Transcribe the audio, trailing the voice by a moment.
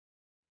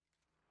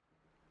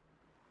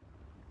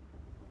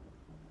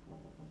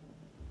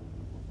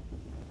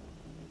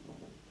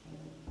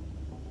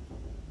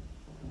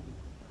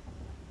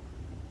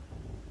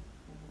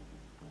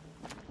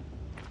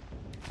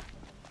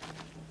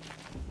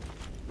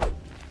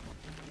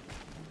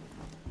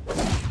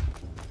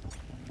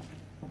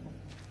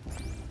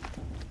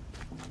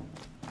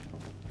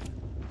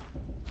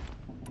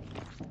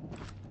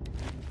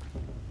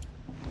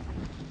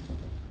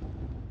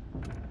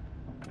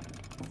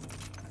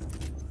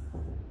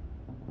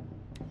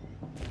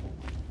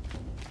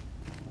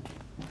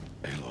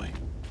Aloy.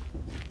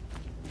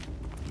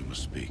 We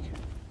must speak.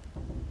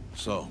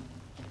 So,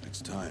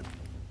 it's time.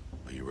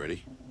 Are you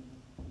ready?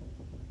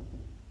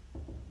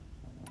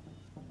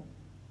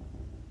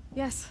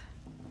 Yes,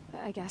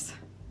 I guess.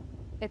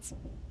 It's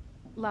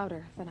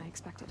louder than I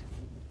expected.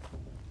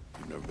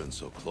 You've never been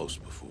so close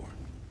before.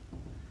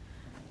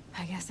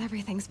 I guess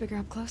everything's bigger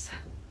up close.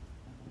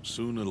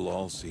 Soon it'll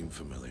all seem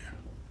familiar.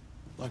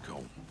 Like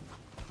home.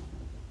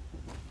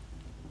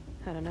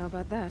 I don't know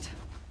about that.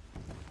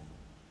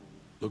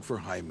 Look for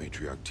High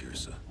Matriarch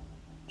Tirsa.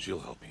 She'll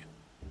help you.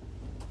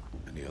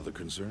 Any other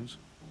concerns?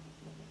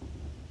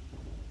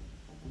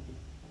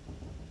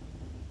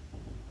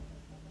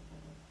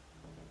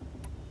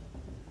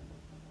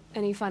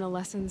 Any final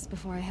lessons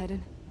before I head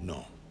in?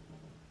 No.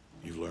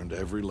 You've learned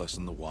every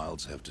lesson the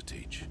Wilds have to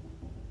teach.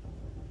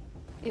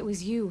 It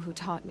was you who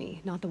taught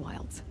me, not the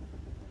Wilds.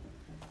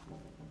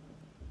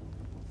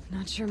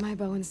 Not sure my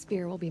bow and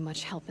spear will be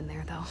much help in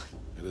there, though.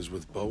 It is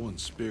with bow and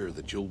spear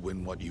that you'll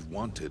win what you've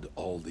wanted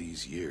all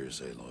these years,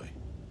 Aloy.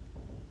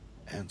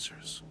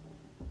 Answers.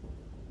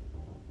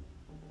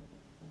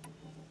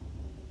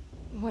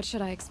 What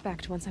should I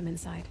expect once I'm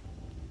inside?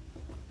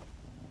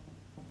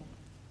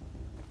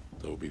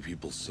 There will be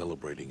people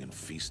celebrating and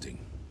feasting.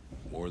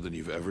 More than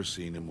you've ever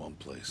seen in one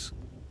place.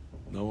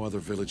 No other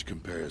village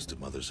compares to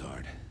Mother's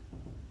Heart.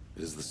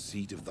 It is the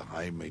seat of the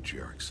High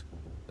Matriarchs.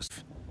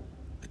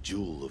 A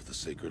jewel of the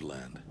sacred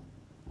land.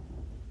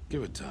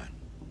 Give it time,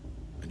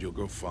 and you'll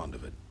grow fond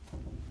of it.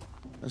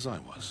 As I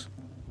was.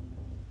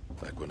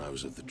 Back when I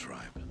was at the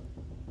tribe.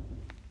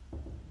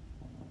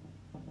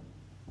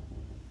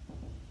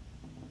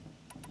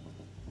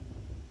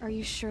 Are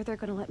you sure they're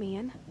gonna let me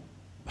in?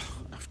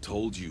 I've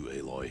told you,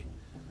 Aloy.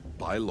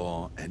 By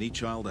law, any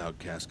child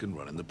outcast can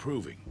run in the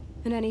proving.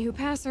 And any who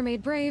pass are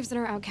made braves and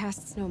are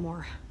outcasts no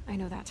more. I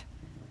know that.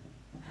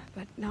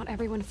 But not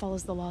everyone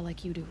follows the law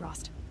like you do,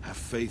 Rost. Have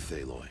faith,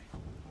 Aloy.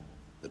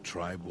 The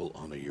tribe will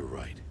honor your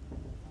right.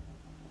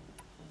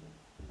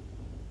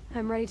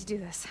 I'm ready to do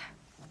this.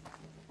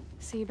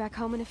 See you back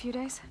home in a few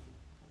days?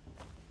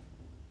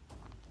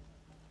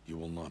 You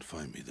will not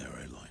find me there,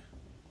 Aloy.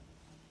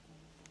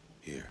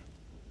 Here.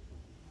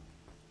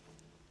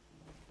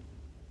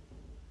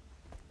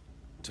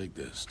 Take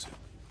this, too.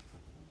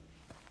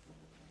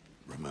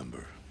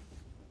 Remember.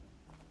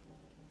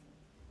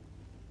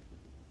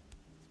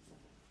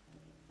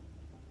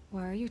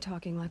 Why are you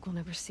talking like we'll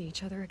never see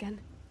each other again?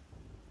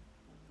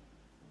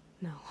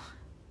 No.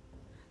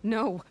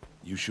 No!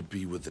 You should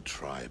be with the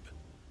tribe.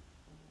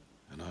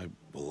 And I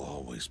will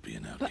always be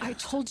an outcast. But I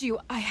told you,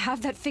 I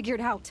have that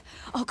figured out.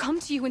 I'll come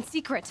to you in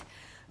secret.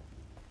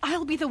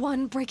 I'll be the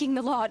one breaking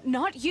the law,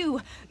 not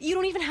you. You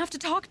don't even have to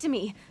talk to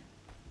me.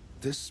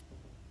 This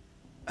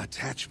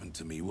attachment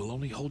to me will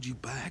only hold you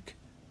back.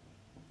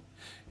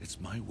 It's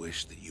my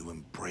wish that you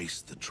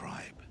embrace the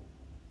tribe.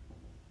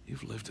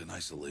 You've lived in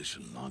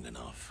isolation long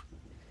enough.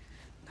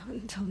 Not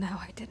until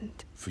now I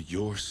didn't. For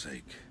your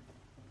sake,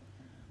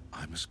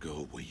 I must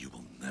go where you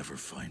will never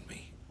find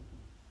me.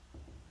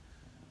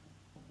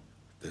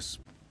 This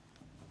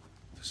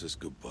is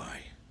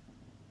goodbye.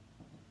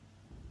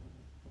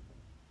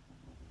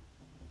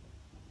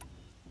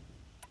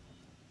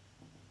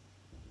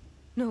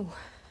 No,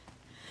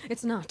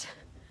 it's not.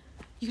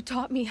 You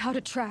taught me how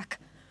to track.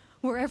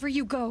 Wherever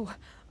you go,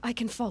 I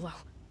can follow.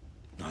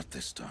 Not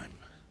this time.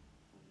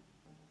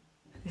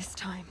 This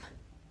time.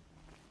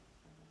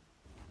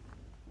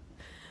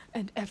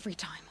 And every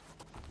time.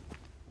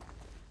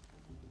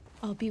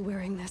 I'll be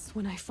wearing this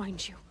when I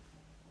find you.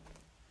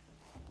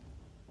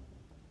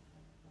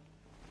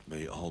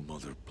 May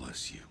All-Mother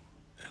bless you,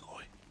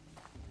 Aloy.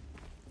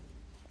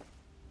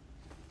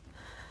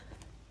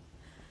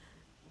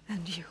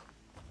 And you.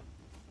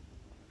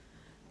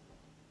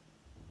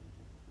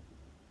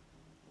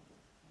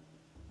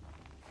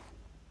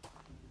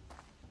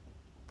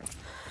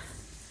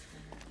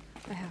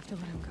 I have to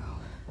let him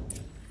go.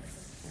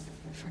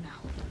 For now.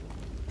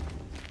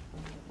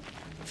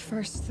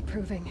 First, the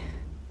proving.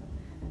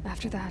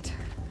 After that,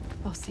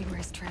 I'll see where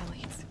his trail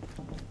leads.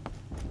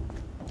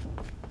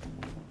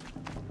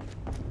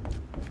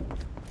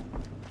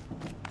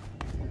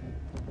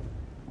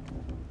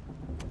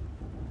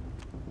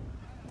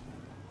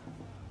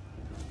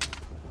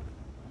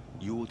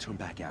 You will turn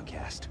back,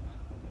 outcast.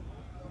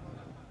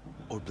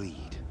 Or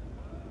bleed.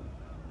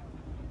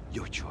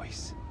 Your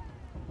choice.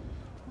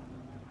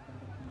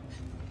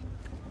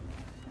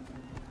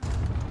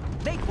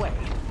 Make way!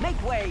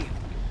 Make way!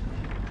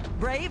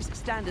 Braves,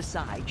 stand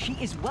aside. She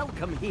is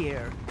welcome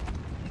here.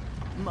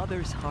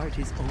 Mother's heart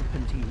is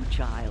open to you,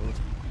 child.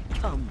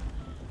 Come.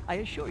 I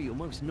assure you,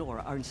 most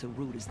Nora aren't so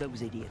rude as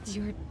those idiots.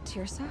 You're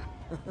Tirsa?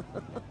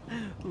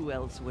 Who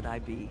else would I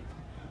be?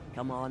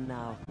 Come on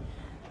now.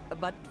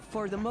 But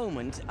for the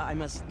moment, I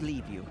must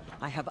leave you.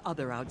 I have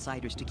other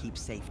outsiders to keep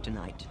safe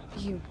tonight.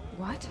 You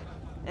what?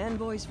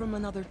 Envoys from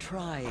another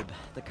tribe,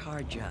 the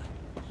Karja.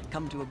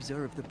 Come to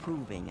observe the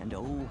proving, and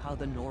oh, how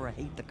the Nora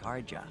hate the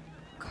Karja.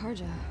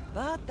 Karja.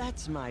 But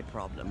that's my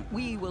problem.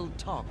 We will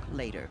talk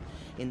later.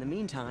 In the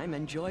meantime,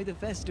 enjoy the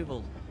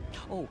festival.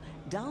 Oh,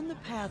 down the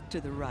path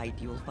to the right,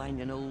 you'll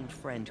find an old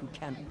friend who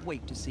can't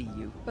wait to see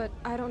you. But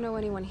I don't know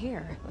anyone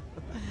here.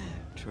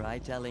 Try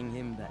telling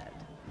him that.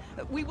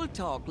 We will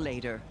talk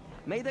later.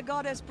 May the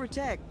goddess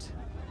protect.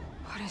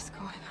 What is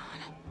going on?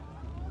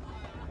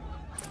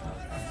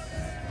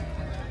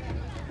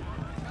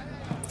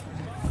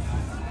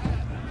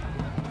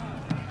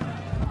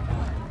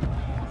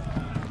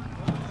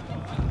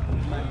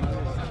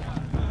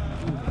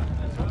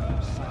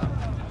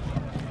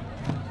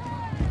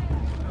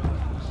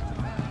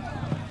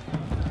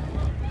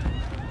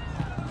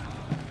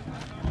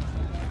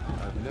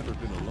 I've never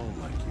been alone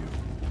like you.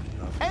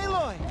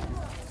 Aloy!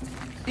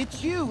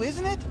 It's you,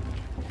 isn't it?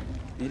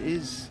 It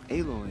is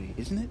Aloy,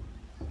 isn't it?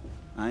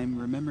 I'm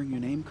remembering your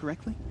name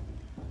correctly?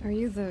 Are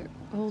you the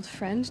old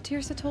friend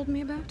Tirsa told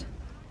me about?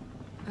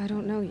 I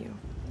don't know you.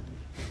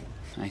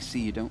 I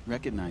see you don't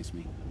recognize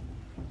me.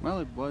 Well,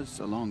 it was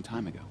a long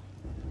time ago.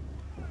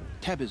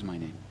 Teb is my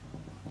name.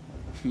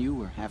 You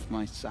were half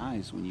my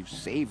size when you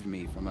saved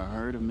me from a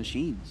herd of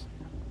machines.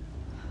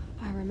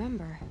 I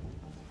remember.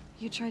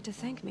 You tried to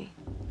thank me.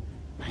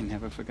 I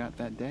never forgot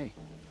that day.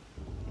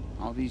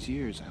 All these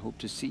years, I hope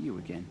to see you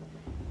again,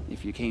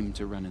 if you came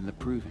to run in the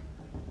Proving.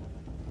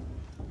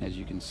 As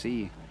you can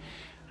see,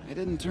 I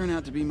didn't turn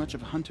out to be much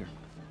of a hunter.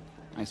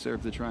 I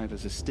served the tribe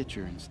as a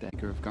stitcher and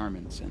stacker of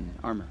garments and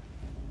armor.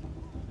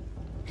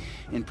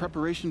 In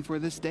preparation for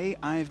this day,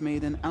 I've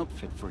made an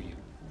outfit for you.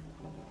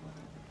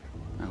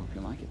 I hope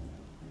you like it.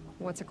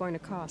 What's it going to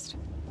cost?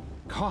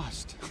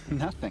 Cost?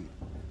 Nothing.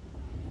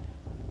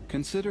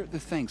 Consider it the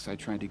thanks I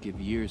tried to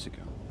give years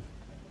ago.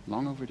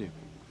 Long overdue.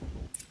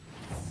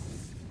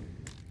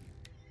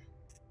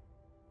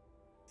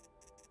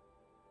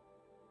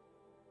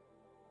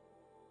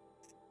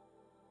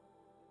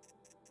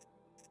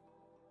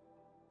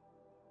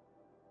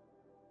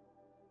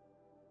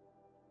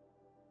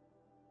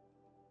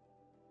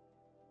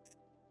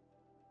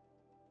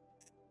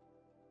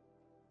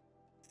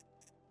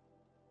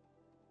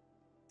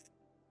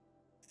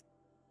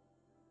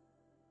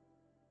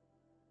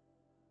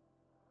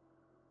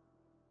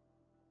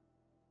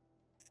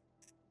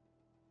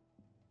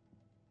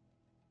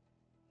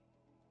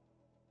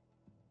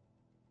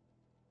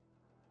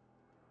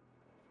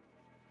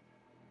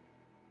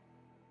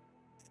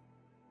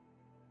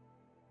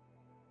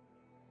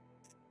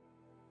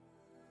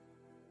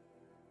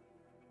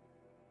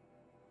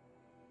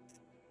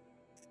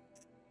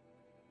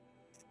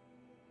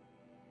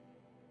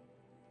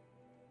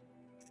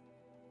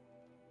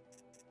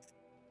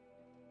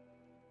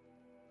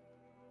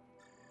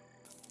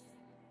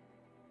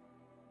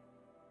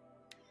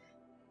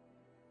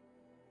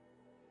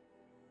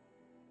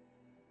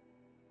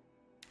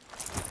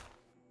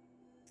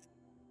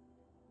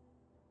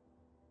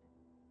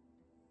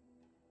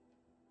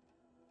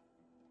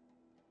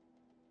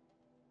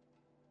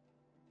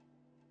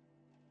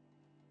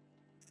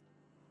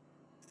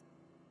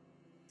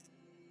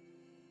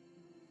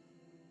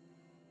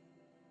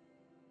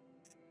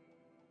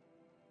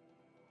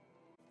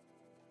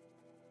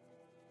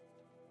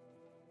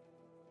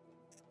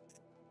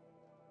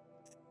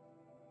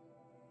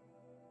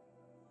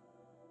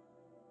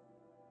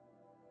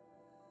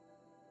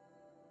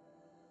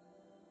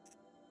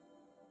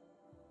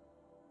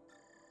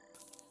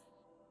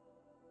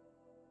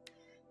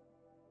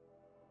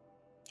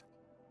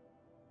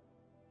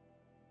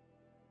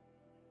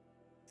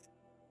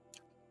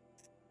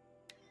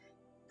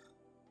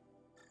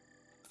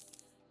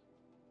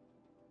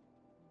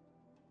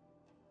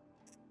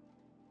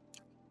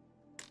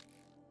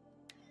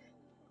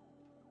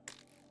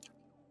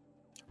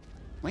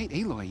 Wait,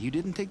 Aloy, you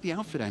didn't take the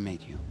outfit I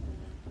made you.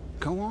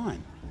 Go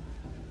on.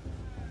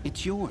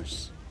 It's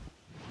yours.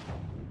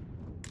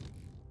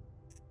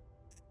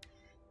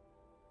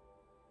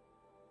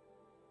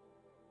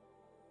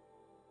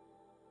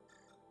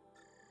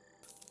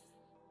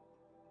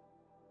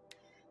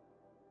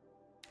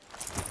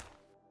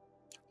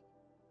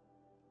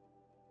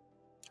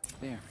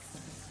 There.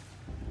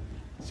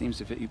 Seems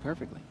to fit you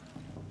perfectly.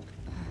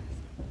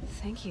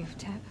 Thank you,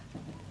 Teb.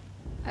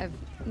 I've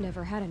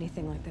never had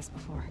anything like this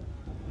before.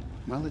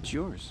 Well, it's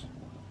yours.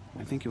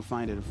 I think you'll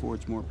find it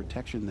affords more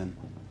protection than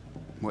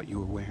what you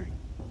were wearing.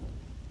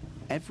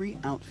 Every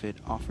outfit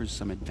offers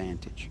some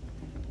advantage.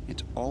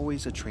 It's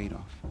always a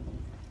trade-off.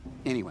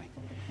 Anyway,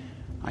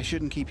 I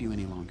shouldn't keep you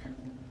any longer.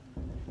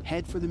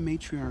 Head for the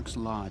Matriarch's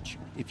Lodge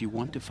if you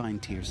want to find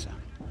Tirsa.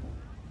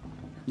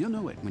 You'll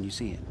know it when you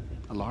see it.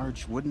 A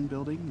large wooden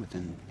building with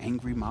an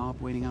angry mob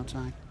waiting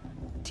outside.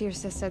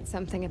 Tirsa said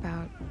something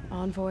about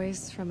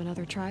envoys from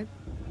another tribe?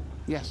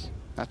 Yes,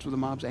 that's what the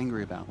mob's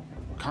angry about.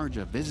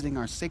 Karja visiting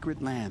our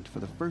sacred land for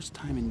the first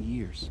time in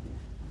years.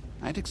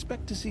 I'd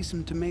expect to see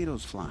some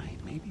tomatoes fly,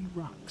 maybe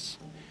rocks.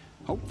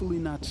 Hopefully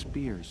not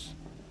spears.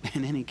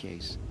 In any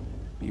case,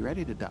 be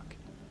ready to duck.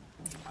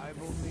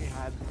 I've only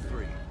had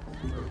 3.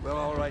 Well,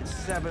 all right,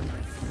 7,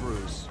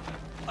 Bruce.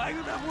 I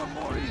could have one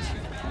more easy.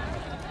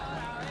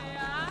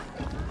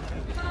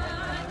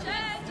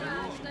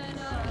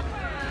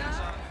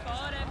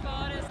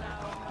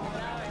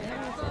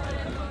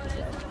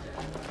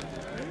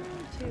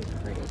 too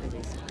pretty to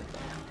be smart.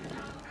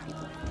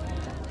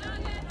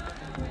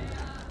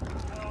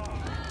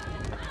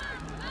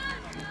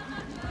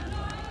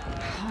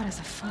 Hot as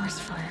a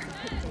forest fire.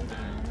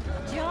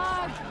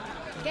 Jog!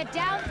 Get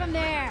down from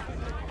there!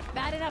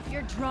 Bad enough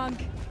you're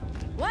drunk.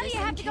 Why do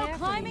you have to go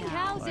climbing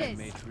houses?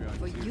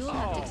 Well, you'll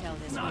have to tell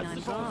this when I'm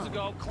gone. To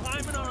go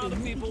climbing on other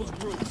people's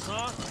groups,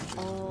 huh?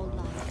 All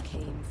life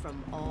came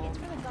from all It's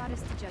for the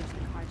goddess to judge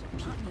the cards of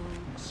people,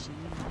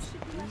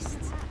 sheep,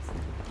 beasts.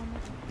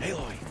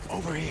 Aloy,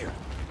 over here.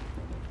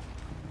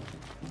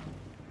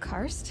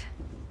 Karst?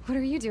 What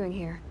are you doing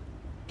here?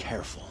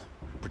 Careful.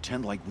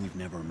 Pretend like we've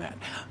never met.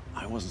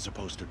 I wasn't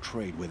supposed to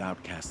trade with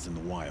outcasts in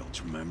the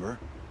wilds, remember?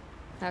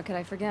 How could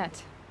I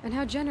forget? And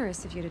how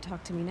generous of you to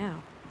talk to me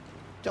now.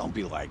 Don't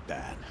be like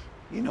that.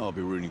 You know I'll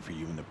be rooting for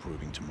you in the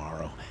proving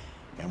tomorrow.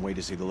 Can't wait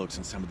to see the looks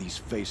on some of these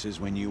faces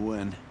when you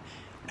win.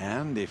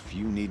 And if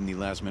you need any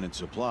last-minute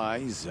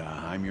supplies,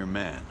 I'm your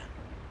man.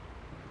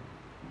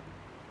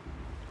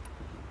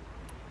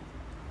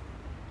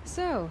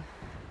 So,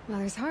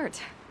 Mother's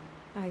Heart.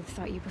 I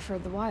thought you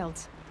preferred the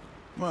wilds.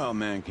 Well,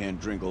 man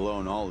can't drink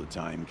alone all the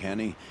time, can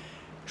he?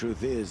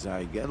 Truth is,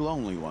 I get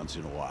lonely once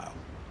in a while.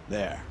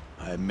 There,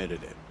 I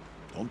admitted it.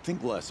 Don't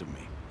think less of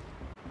me.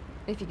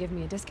 If you give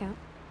me a discount.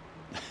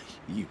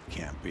 You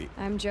can't be.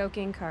 I'm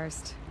joking,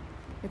 Karst.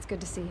 It's good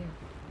to see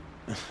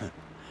you.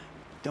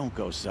 Don't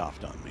go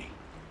soft on me.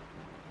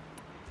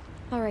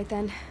 All right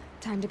then,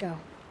 time to go.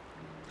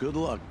 Good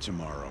luck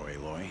tomorrow,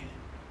 Aloy.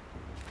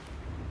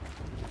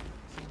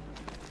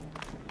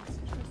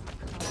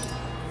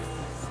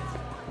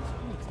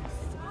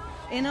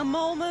 In a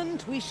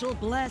moment, we shall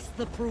bless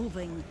the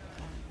proving.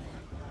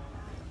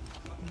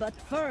 But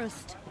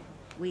first,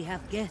 we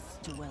have guests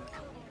to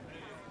welcome.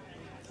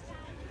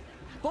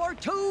 For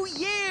 2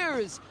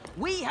 years,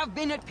 we have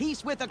been at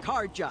peace with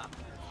Akarja.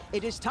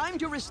 It is time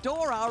to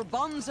restore our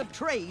bonds of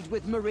trade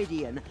with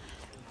Meridian.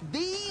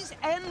 These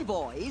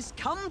envoys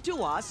come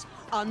to us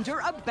under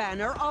a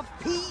banner of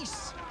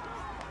peace.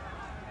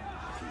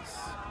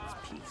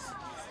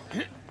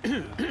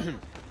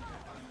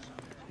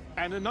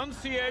 An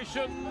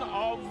enunciation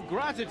of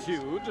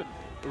gratitude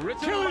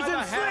written Killers by the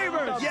and hand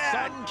slavers! of Yeah!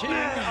 Sun King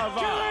of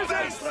Killers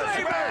and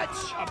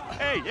slavers!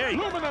 Hey!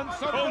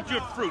 Luminance of Hold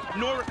your fruit,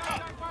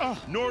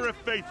 Nora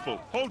Faithful.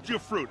 Hold your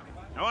fruit.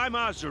 Now I'm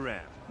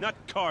Azaram, not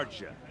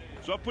Karja,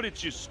 so I'll put it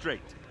to you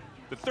straight.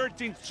 The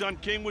 13th Sun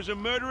King was a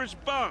murderous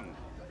bung.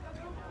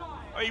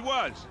 Oh, he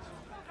was.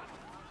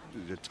 He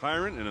was a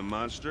tyrant and a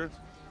monster,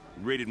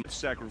 raided with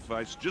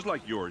sacrifice, just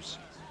like yours.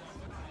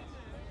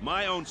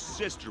 My own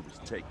sister was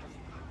taken.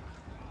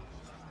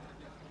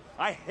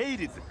 I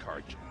hated the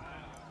Karja.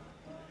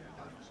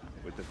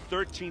 But the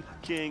 13th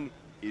king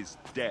is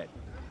dead.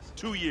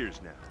 2 years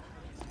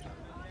now.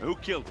 Who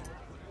killed him?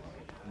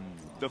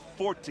 The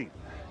 14th.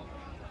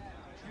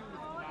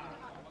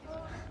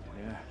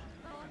 Yeah.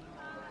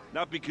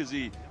 Not because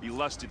he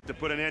lusted to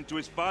put an end to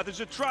his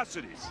father's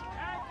atrocities.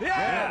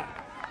 Yeah!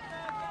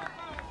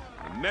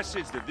 The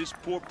message that this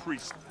poor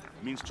priest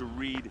means to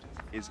read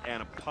is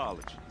an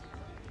apology.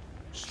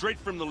 Straight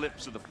from the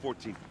lips of the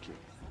 14th king.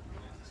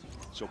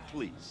 So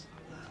please,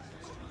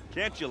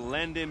 can't you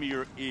lend him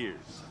your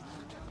ears?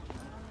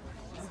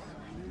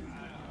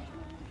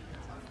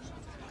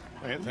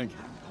 Thank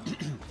you.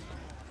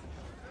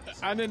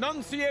 An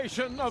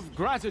enunciation of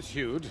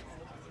gratitude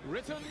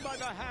written by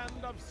the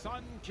hand of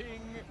Sun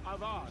King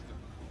Avad,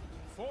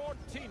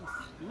 14th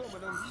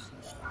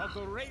luminance of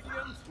the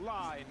Radiant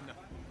Line.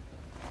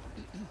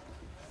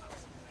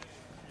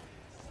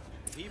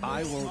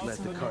 I won't let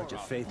the Karja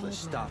Faithless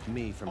stop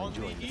me from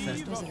enjoying the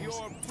festival.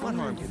 What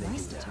harm can they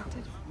do now?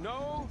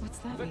 No, What's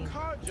that the mean?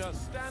 Karja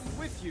stand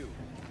with you.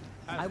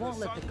 I won't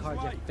let the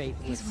Karja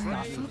Faithless He's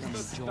wearing stop me from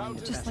focus, enjoying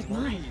the just like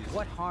festival. mine.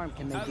 What harm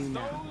can they As do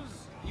now?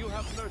 those you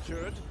have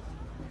nurtured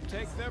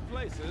take their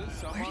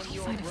places Where among did you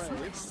your find a braves.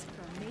 focus?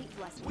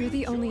 You're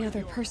the only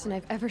other person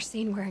I've ever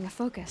seen wearing a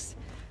focus.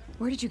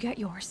 Where did you get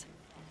yours?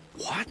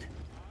 What?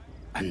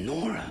 A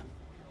Nora?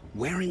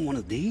 Wearing one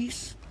of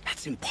these?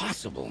 That's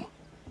impossible.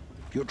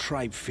 Your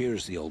tribe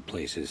fears the old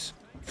places,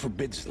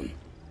 forbids them.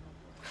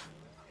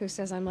 Who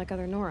says I'm like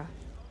other Nora?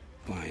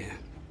 Why,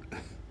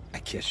 I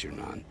guess you're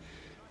not.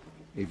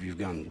 If you've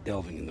gone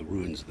delving in the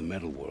ruins of the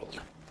metal world.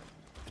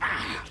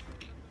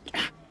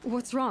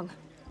 What's wrong?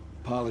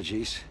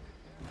 Apologies.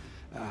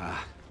 A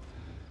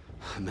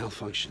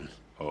malfunction.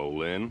 Oh,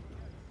 Lynn,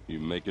 you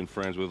making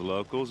friends with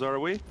locals, are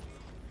we?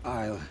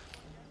 I'll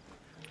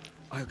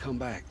come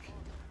back.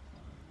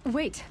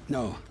 Wait.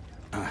 No,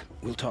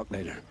 we'll talk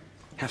later.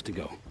 Have to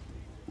go.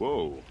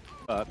 Whoa.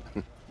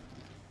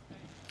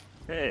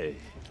 Hey,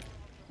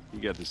 you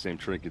got the same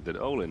trinket that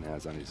Olin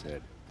has on his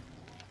head.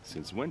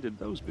 Since when did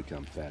those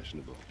become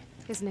fashionable?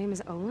 His name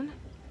is Olin?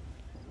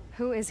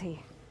 Who is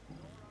he?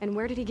 And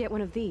where did he get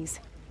one of these?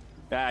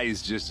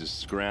 He's just a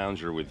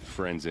scrounger with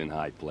friends in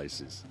high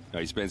places.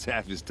 He spends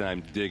half his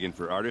time digging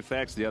for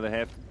artifacts, the other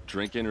half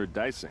drinking or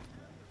dicing.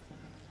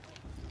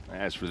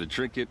 As for the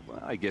trinket,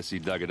 well, I guess he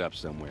dug it up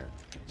somewhere.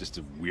 Just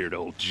a weird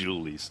old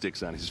jewel he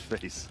sticks on his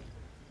face.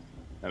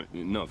 I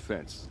mean, no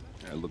offense.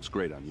 It looks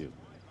great on you.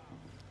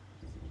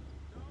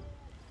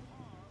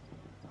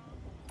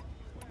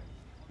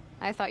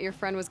 I thought your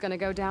friend was gonna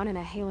go down in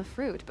a hail of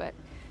fruit, but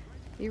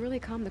you really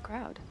calmed the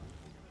crowd.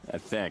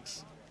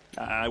 Thanks.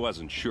 I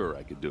wasn't sure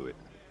I could do it.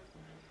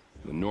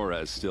 The Nora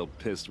is still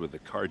pissed with the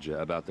Karja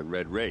about the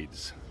Red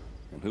Raids,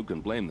 and who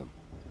can blame them?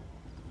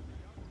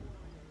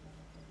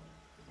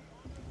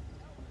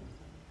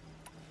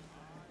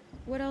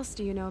 What else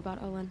do you know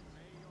about Olin?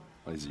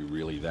 Is he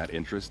really that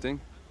interesting?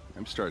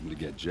 I'm starting to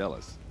get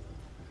jealous.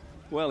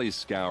 Well, he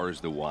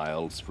scours the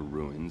wilds for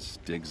ruins,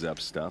 digs up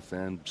stuff,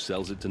 and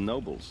sells it to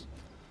nobles.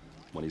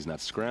 When he's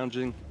not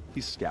scrounging,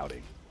 he's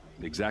scouting.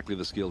 Exactly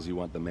the skills you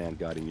want the man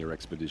guiding your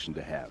expedition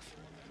to have.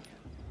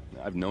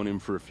 I've known him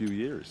for a few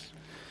years.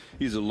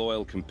 He's a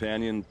loyal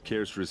companion,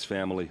 cares for his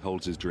family,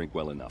 holds his drink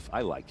well enough.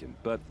 I like him,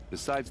 but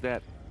besides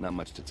that, not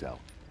much to tell.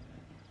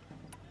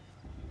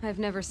 I've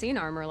never seen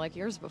armor like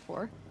yours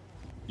before.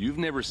 You've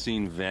never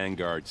seen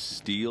Vanguard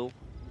steel?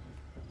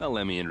 Well,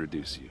 let me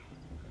introduce you.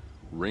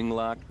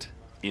 Ring-locked,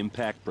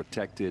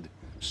 impact-protected,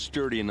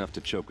 sturdy enough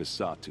to choke a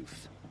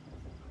sawtooth.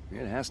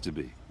 It has to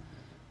be.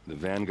 The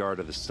Vanguard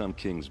are the Sun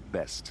King's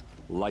best.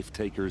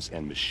 Life-takers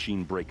and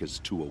machine-breakers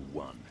to a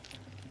one.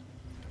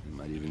 You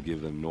might even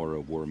give a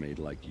Nora warmaid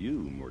like you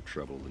more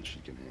trouble than she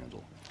can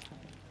handle.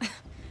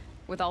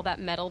 With all that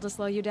metal to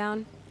slow you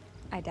down?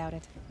 I doubt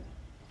it.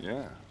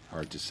 Yeah,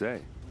 hard to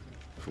say.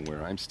 From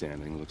where I'm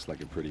standing, looks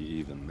like a pretty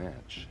even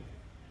match.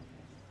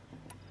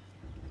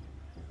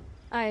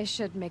 I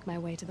should make my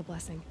way to the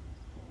blessing.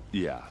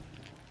 Yeah.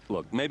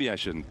 Look, maybe I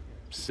shouldn't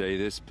say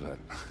this, but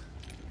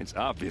it's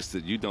obvious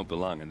that you don't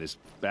belong in this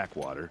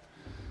backwater.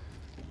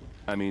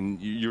 I mean,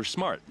 you're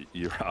smart.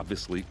 You're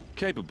obviously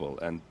capable,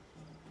 and,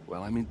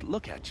 well, I mean,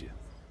 look at you.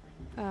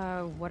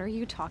 What are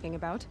you talking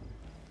about?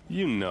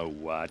 You know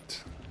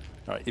what.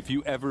 All right, if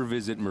you ever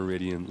visit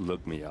Meridian,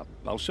 look me up.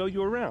 I'll show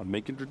you around,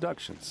 make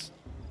introductions.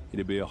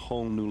 It'll be a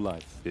whole new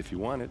life, if you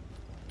want it.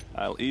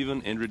 I'll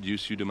even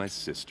introduce you to my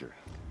sister.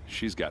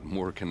 She's got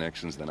more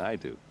connections than I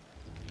do.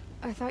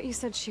 I thought you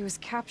said she was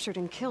captured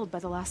and killed by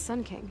the last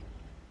Sun King.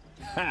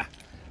 Ha!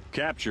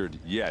 Captured,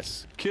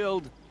 yes.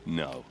 Killed,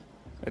 no.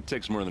 It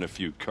takes more than a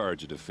few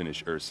Karja to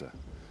finish Ursa.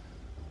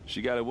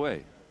 She got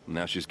away.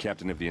 Now she's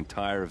captain of the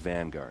entire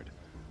Vanguard.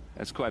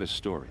 That's quite a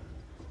story.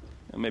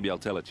 And maybe I'll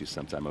tell it to you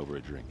sometime over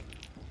a drink.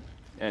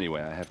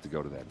 Anyway, I have to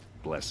go to that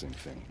blessing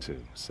thing,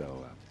 too.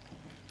 So,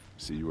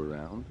 see you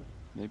around,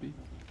 maybe?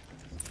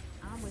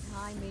 I'm with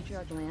High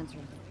Matriarch Lancer.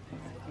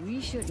 We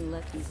shouldn't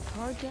let these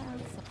Karja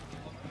outside.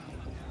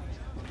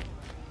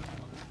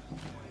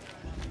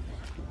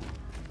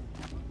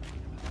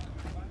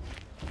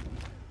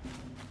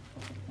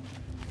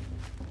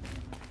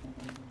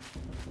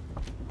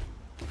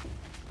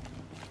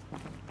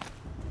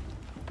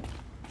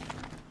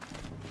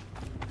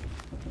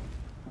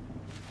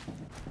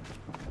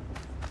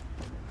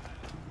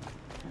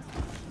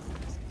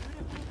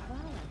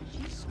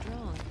 She's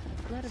strong.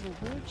 Blood of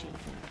a war chief.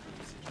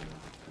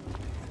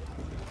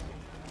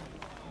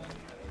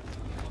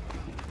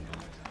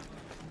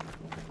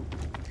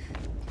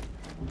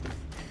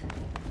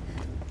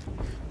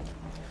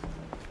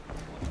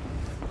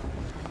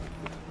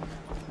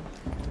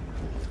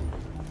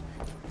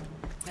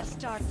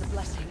 Start the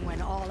blessing when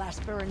all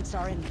aspirants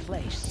are in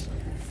place.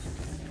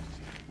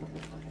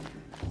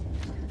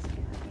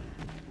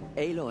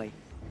 Aloy,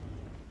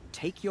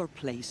 take your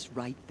place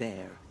right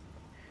there.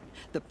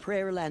 The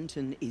prayer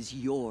lantern is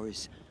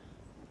yours.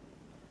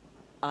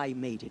 I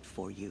made it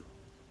for you.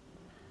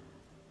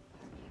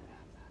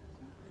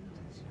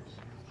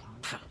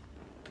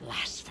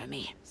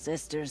 Blasphemy.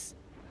 Sisters.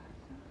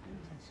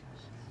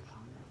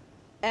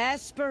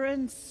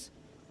 Aspirants,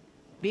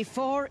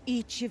 before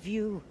each of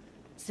you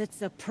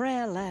sits a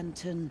prayer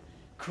lantern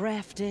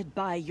crafted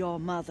by your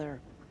mother.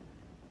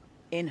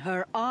 In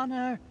her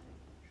honor,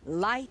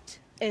 light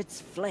its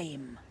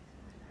flame.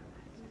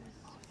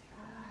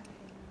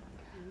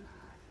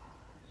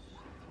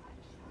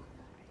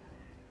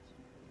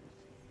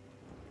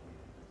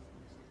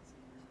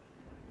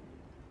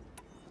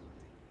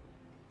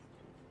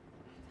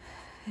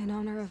 In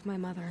honor of my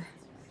mother,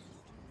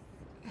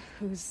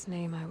 whose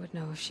name I would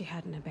know if she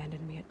hadn't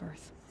abandoned me at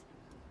birth.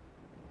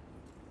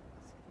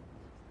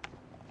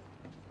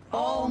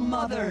 All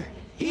Mother,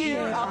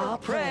 hear our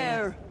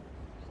prayer.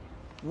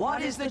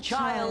 What is the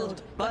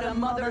child but a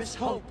mother's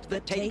hope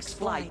that takes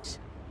flight?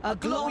 A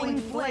glowing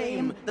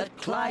flame that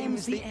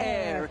climbs the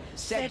air,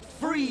 set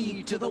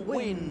free to the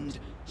wind,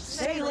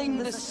 sailing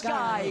the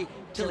sky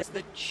till it's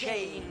the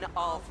chain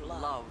of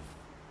love.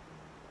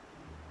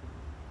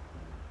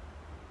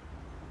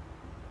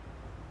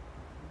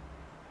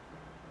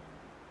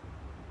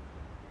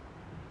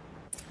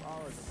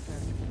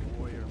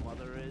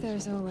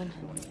 There's Olin.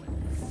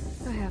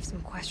 I have some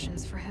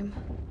questions for him.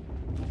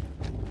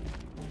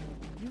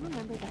 You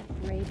remember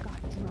that brave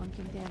got drunk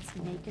and danced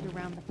naked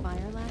around the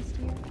fire last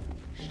year?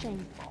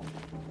 Shameful,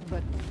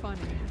 but funny.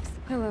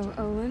 Hello,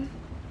 Olin.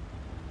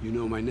 You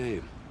know my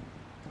name?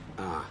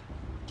 Ah,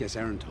 guess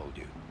Aaron told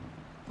you.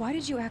 Why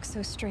did you act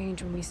so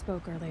strange when we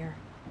spoke earlier?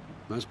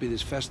 Must be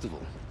this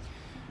festival.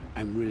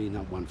 I'm really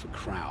not one for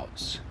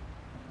crowds.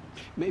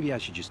 Maybe I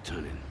should just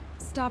turn in.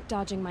 Stop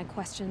dodging my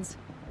questions.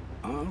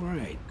 All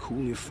right,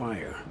 cool your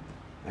fire.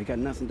 I got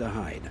nothing to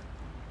hide.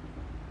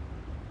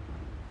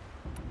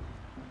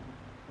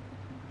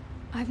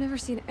 I've never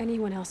seen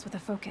anyone else with a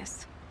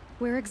focus.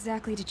 Where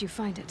exactly did you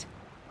find it?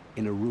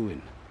 In a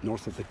ruin,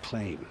 north of the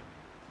Claim.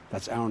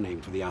 That's our name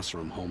for the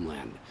Asuram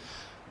homeland.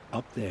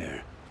 Up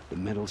there, the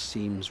metal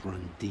seams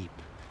run deep.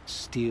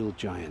 Steel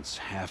giants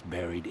half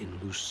buried in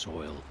loose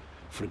soil.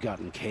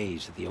 Forgotten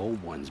caves that the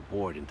old ones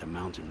bored into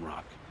mountain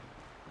rock.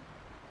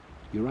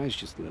 Your eyes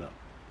just lit up.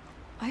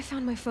 I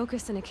found my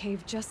focus in a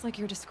cave just like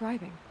you're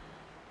describing.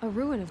 A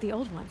ruin of the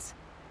old ones.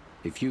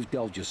 If you've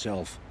delved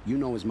yourself, you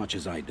know as much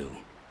as I do.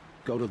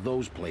 Go to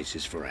those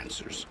places for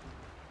answers.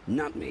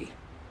 Not me.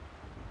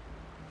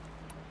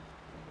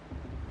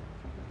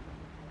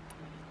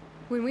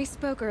 When we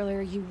spoke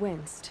earlier, you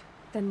winced,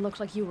 then looked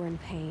like you were in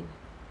pain.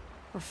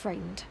 Or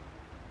frightened.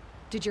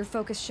 Did your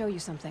focus show you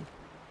something?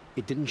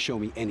 It didn't show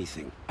me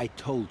anything. I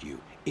told you.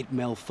 It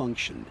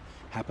malfunctioned.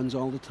 Happens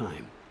all the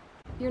time.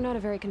 You're not a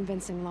very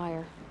convincing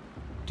liar.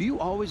 Do you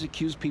always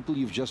accuse people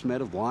you've just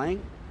met of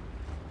lying?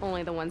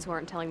 Only the ones who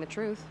aren't telling the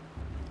truth.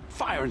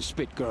 Fire and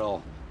spit,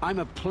 girl. I'm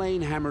a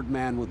plain hammered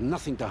man with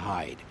nothing to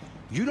hide.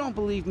 You don't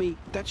believe me,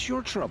 that's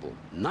your trouble,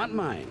 not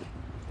mine.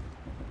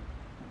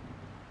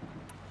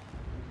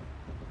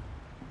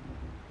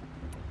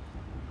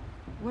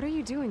 What are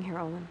you doing here,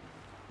 Olin?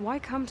 Why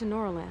come to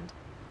Noraland?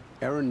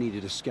 Aaron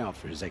needed a scout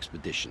for his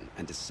expedition,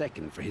 and a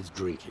second for his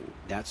drinking,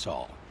 that's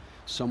all.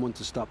 Someone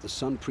to stop the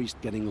Sun Priest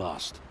getting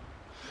lost.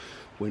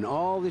 When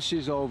all this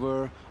is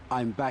over,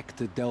 I'm back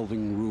to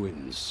delving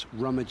ruins,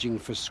 rummaging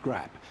for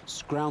scrap,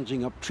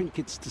 scrounging up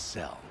trinkets to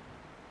sell.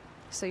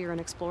 So you're an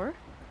explorer?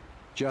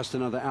 Just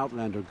another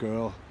Outlander,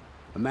 girl.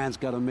 A man's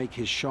gotta make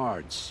his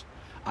shards.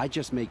 I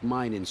just make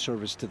mine in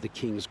service to the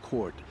King's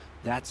court,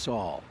 that's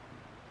all.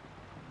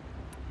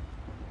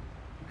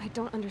 I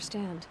don't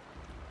understand.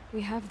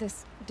 We have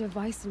this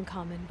device in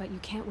common, but you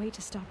can't wait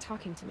to stop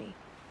talking to me.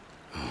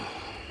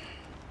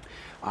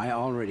 I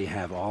already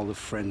have all the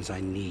friends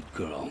I need,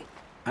 girl.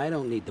 I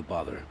don't need the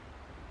bother.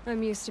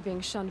 I'm used to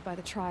being shunned by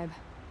the tribe.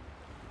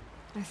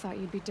 I thought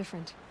you'd be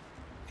different.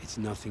 It's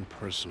nothing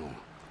personal.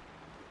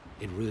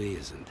 It really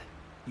isn't.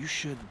 You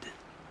should...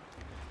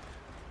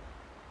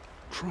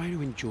 try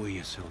to enjoy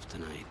yourself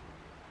tonight.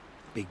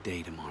 Big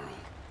day tomorrow.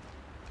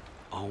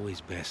 Always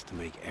best to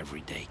make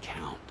every day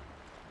count.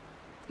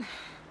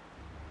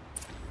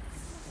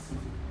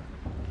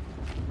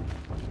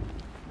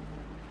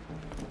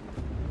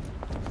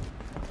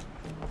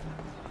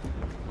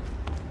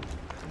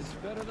 It's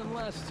better than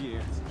last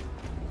year.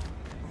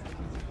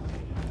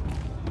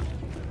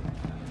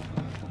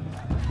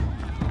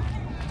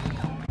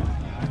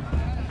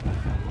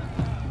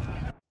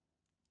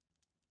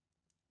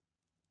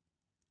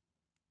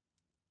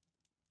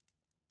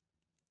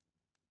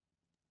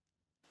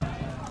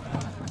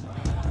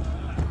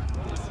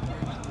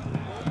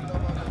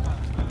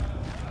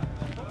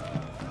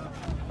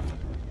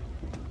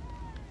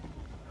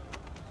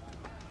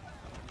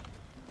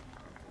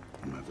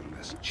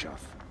 Motherless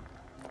chuff.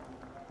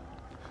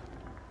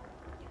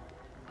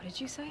 What did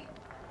you say?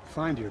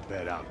 Find your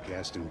bed,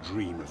 outcast, and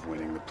dream of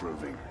winning the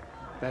proving.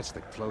 That's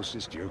the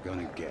closest you're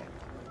gonna get.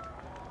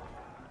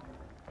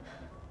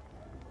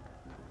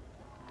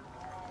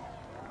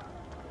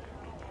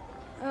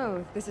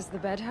 Oh, this is the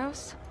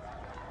bedhouse?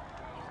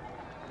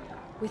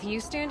 With you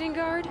standing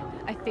guard,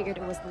 I figured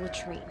it was the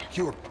latrine.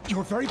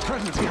 Your very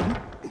presence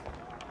here.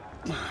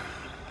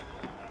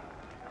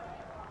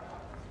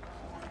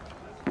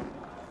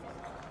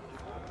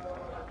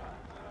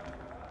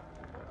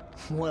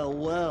 Well,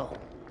 well.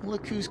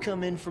 Look who's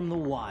come in from the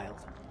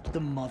wild. The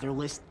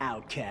motherless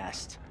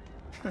outcast.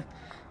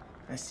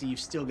 I see you've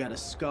still got a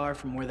scar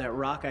from where that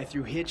rock I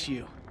threw hit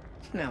you.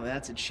 Now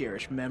that's a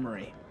cherished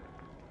memory.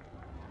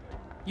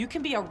 You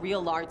can be a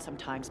real lard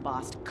sometimes,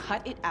 boss.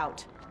 Cut it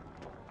out.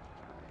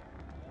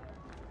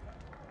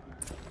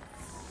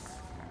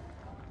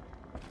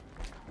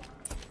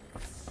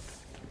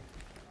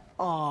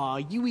 Aw,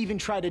 you even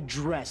try to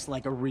dress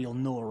like a real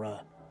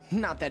Nora.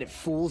 Not that it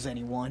fools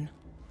anyone.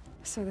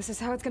 So this is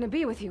how it's gonna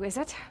be with you, is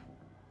it?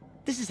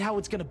 This is how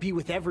it's gonna be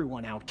with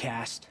everyone,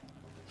 outcast.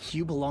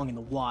 You belong in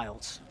the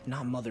wilds,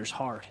 not Mother's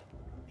Heart.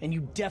 And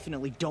you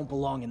definitely don't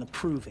belong in the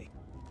proving.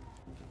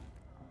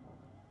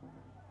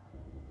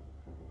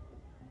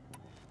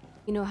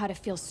 You know how to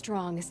feel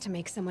strong is to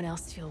make someone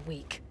else feel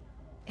weak.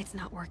 It's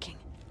not working.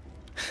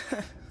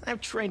 I've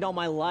trained all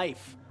my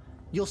life.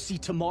 You'll see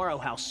tomorrow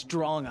how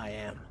strong I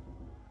am.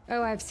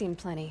 Oh, I've seen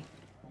plenty.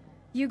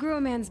 You grew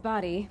a man's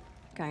body,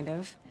 kind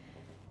of.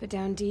 But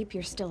down deep,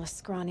 you're still a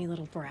scrawny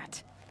little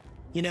brat.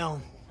 You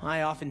know,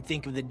 I often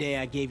think of the day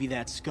I gave you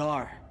that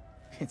scar.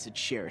 It's a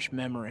cherished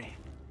memory.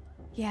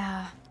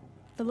 Yeah.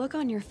 The look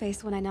on your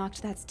face when I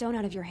knocked that stone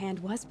out of your hand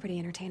was pretty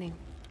entertaining.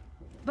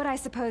 But I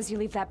suppose you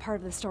leave that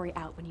part of the story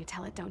out when you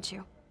tell it, don't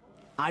you?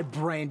 I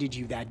branded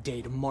you that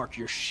day to mark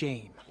your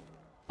shame.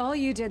 All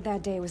you did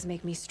that day was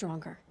make me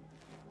stronger.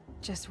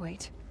 Just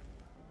wait.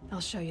 I'll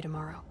show you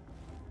tomorrow.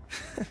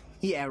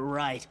 Yeah,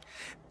 right.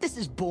 This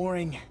is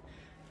boring.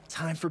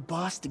 Time for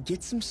Boss to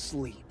get some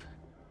sleep.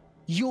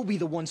 You'll be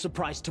the one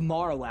surprised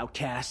tomorrow,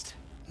 outcast.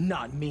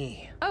 Not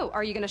me. Oh,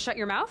 are you gonna shut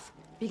your mouth?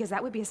 Because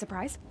that would be a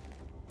surprise.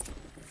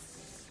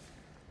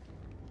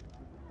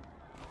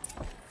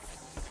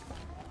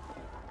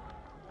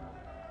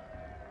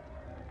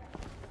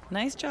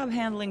 Nice job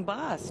handling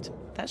Bast.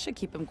 That should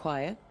keep him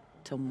quiet.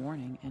 Till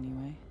morning,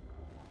 anyway.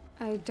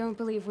 I don't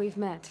believe we've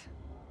met.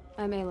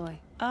 I'm Aloy.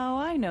 Oh,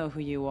 I know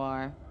who you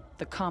are.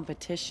 The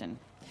competition.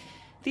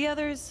 The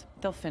others,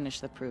 they'll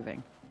finish the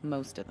proving.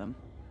 Most of them.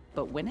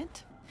 But win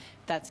it?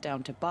 That's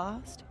down to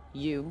Bast,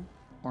 you,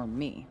 or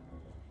me.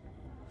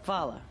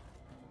 Vala.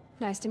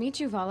 Nice to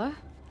meet you, Vala.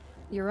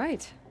 You're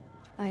right.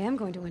 I am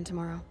going to win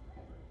tomorrow.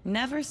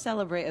 Never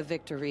celebrate a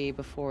victory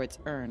before it's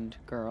earned,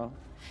 girl.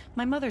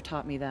 My mother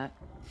taught me that.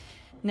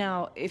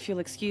 Now, if you'll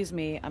excuse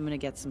me, I'm gonna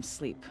get some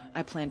sleep.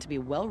 I plan to be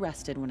well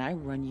rested when I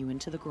run you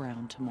into the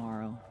ground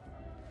tomorrow.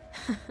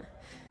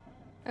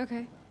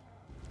 Okay.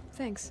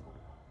 Thanks.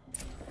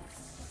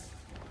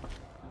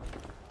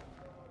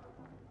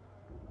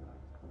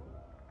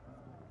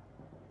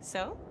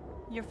 So,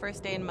 your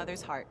first day in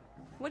Mother's Heart.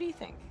 What do you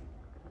think?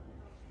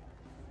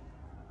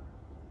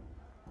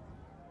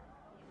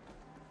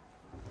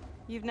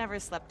 You've never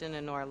slept in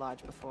a Nora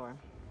Lodge before.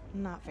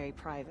 Not very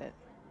private.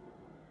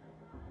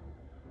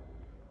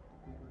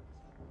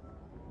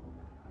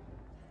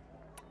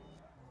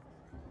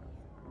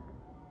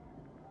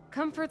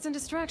 Comforts and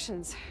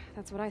distractions.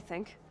 That's what I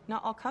think.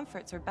 Not all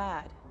comforts are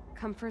bad.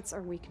 Comforts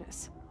are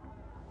weakness.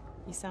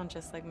 You sound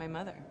just like my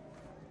mother.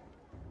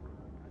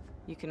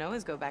 You can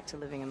always go back to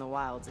living in the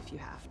wilds if you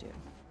have to.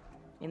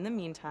 In the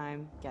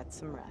meantime, get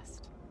some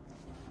rest.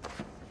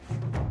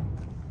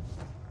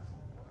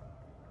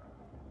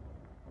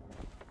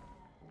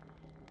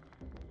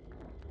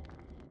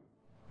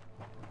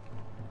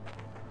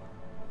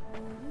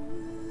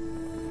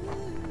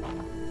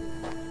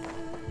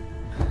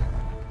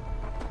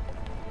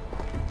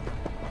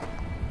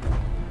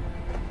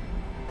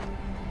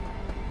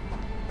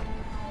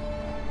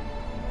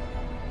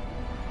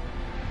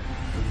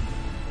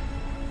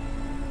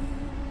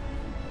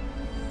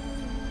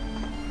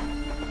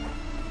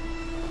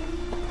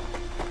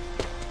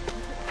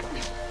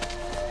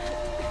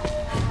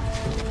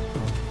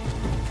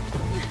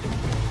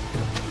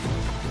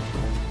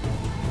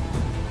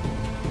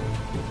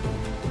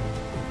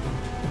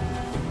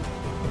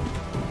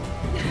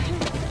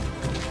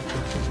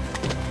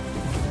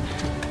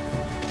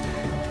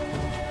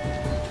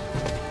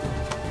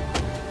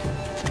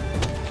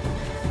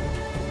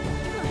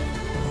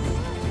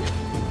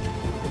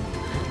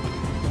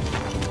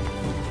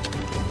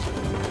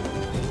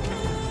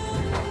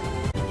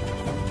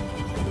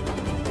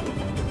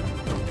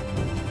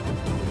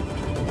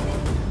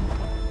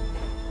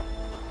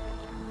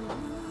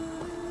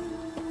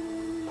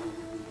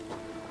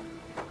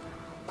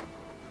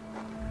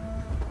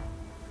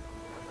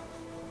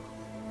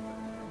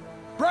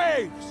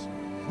 Braves!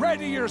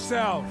 Ready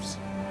yourselves!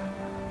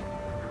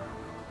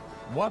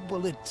 What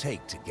will it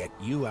take to get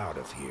you out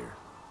of here?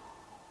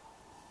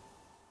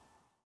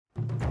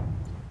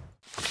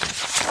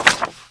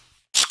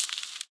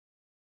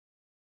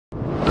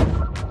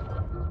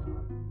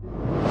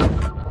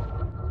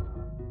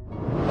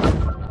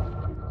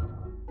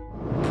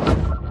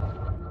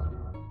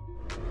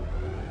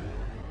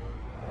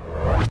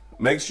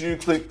 Make sure you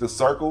click the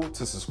circle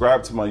to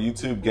subscribe to my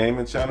YouTube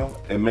gaming channel,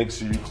 and make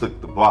sure you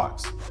click the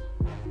box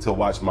to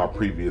watch my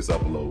previous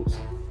uploads.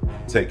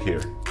 Take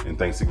care, and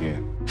thanks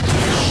again.